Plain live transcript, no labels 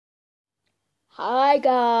Hi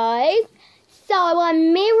guys, so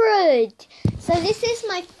I'm mirrored. So this is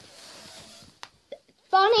my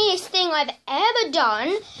funniest thing I've ever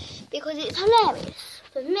done because it's hilarious.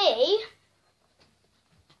 For me,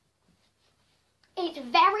 it's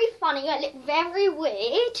very funny. I look very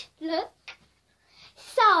weird. Look.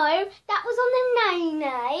 So that was on the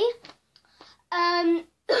nay-nay. And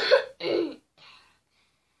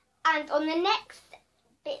on the next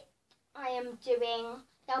bit I am doing,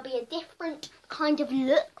 there'll be a different kind of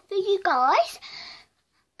look for you guys.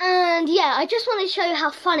 And yeah, I just want to show you how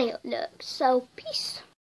funny it looks. So, peace.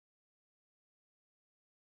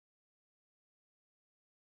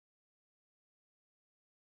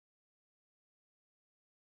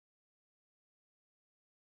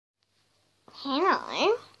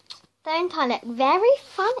 Hello. Don't I look very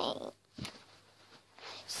funny?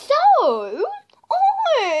 So,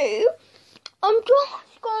 I'm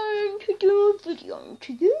just going to do a video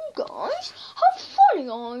to you guys how funny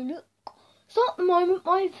I look. So at the moment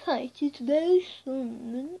my face is very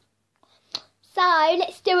sunken. So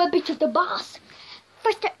let's do a bit of the boss.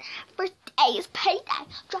 First day is payday.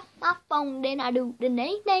 Drop my phone, then I do the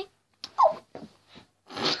nay-nay. Oh.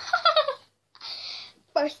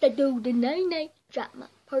 First I do the nay-nay. Drop my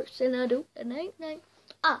purse and I do the nay-nay.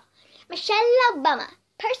 Michelle Obama.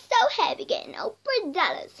 Purse so heavy, getting over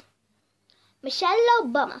dollars. Michelle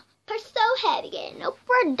Obama. Purse so heavy, getting over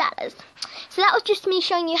dollars. So that was just me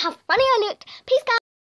showing you how funny I looked. Peace, guys.